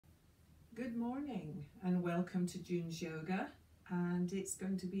Good morning and welcome to June's Yoga, and it's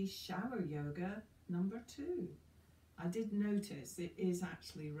going to be shower yoga number 2. I did notice it is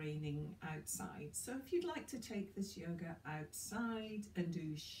actually raining outside, so if you'd like to take this yoga outside and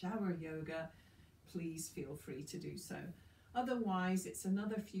do shower yoga, please feel free to do so. Otherwise, it's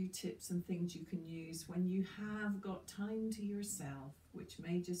another few tips and things you can use when you have got time to yourself, which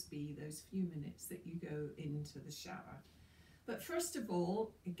may just be those few minutes that you go into the shower. But first of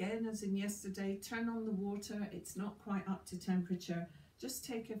all, again as in yesterday, turn on the water. It's not quite up to temperature. Just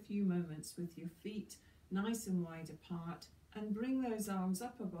take a few moments with your feet nice and wide apart and bring those arms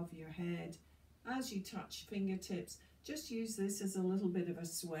up above your head. As you touch fingertips, just use this as a little bit of a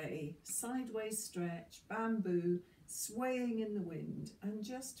sway, sideways stretch, bamboo, swaying in the wind, and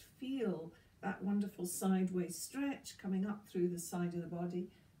just feel that wonderful sideways stretch coming up through the side of the body.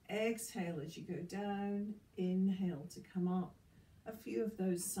 Exhale as you go down, inhale to come up, a few of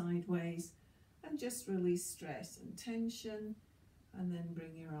those sideways, and just release stress and tension, and then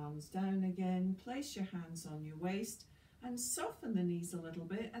bring your arms down again, place your hands on your waist and soften the knees a little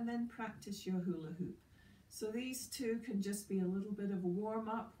bit, and then practice your hula hoop. So these two can just be a little bit of a warm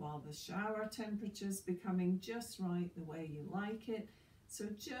up while the shower temperature is becoming just right the way you like it. So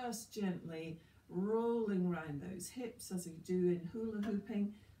just gently rolling around those hips as you do in hula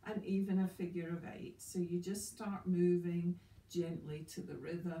hooping, and even a figure of 8. So you just start moving gently to the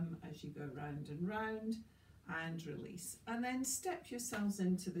rhythm as you go round and round, and release. And then step yourselves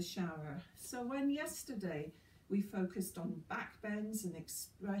into the shower. So when yesterday we focused on back bends and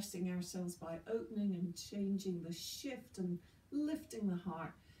expressing ourselves by opening and changing the shift and lifting the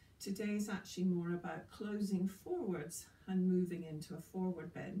heart, today is actually more about closing forwards and moving into a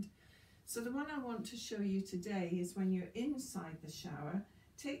forward bend. So the one I want to show you today is when you're inside the shower.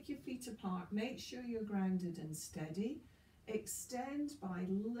 Take your feet apart, make sure you're grounded and steady. Extend by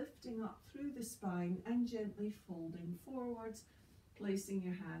lifting up through the spine and gently folding forwards, placing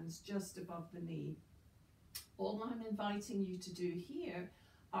your hands just above the knee. All I'm inviting you to do here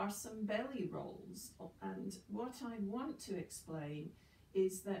are some belly rolls. And what I want to explain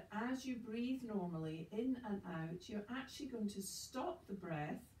is that as you breathe normally in and out, you're actually going to stop the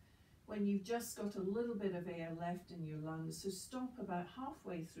breath when you've just got a little bit of air left in your lungs. So stop about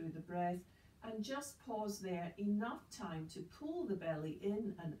halfway through the breath and just pause there, enough time to pull the belly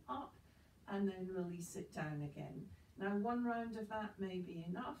in and up, and then release it down again. Now one round of that may be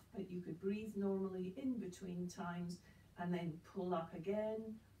enough, but you could breathe normally in between times and then pull up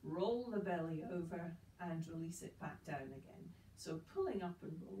again, roll the belly over and release it back down again. So pulling up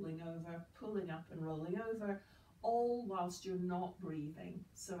and rolling over, pulling up and rolling over, all whilst you're not breathing.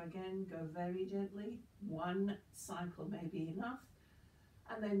 So again, go very gently. One cycle may be enough,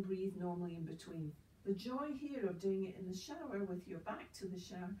 and then breathe normally in between. The joy here of doing it in the shower with your back to the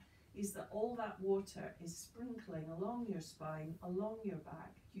shower is that all that water is sprinkling along your spine, along your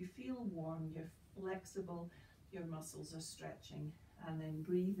back. You feel warm, you're flexible, your muscles are stretching, and then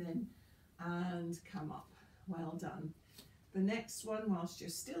breathe in and come up. Well done. The next one, whilst you're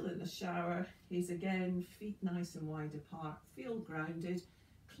still in the shower, is again feet nice and wide apart, feel grounded,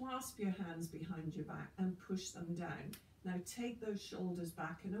 clasp your hands behind your back and push them down. Now take those shoulders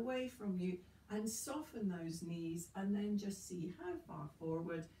back and away from you and soften those knees, and then just see how far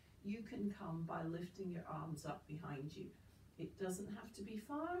forward you can come by lifting your arms up behind you. It doesn't have to be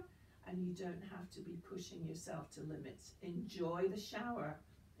far, and you don't have to be pushing yourself to limits. Enjoy the shower,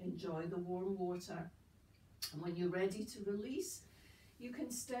 enjoy the warm water. And when you're ready to release, you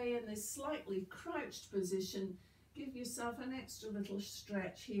can stay in this slightly crouched position. Give yourself an extra little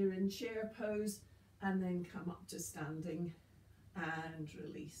stretch here in chair pose, and then come up to standing and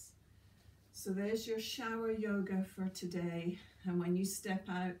release. So there's your shower yoga for today. And when you step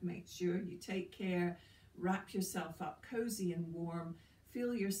out, make sure you take care, wrap yourself up cozy and warm,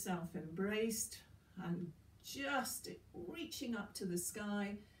 feel yourself embraced, and just reaching up to the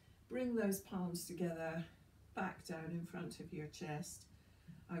sky. Bring those palms together, back down in front of your chest.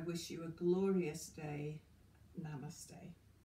 I wish you a glorious day. Namaste.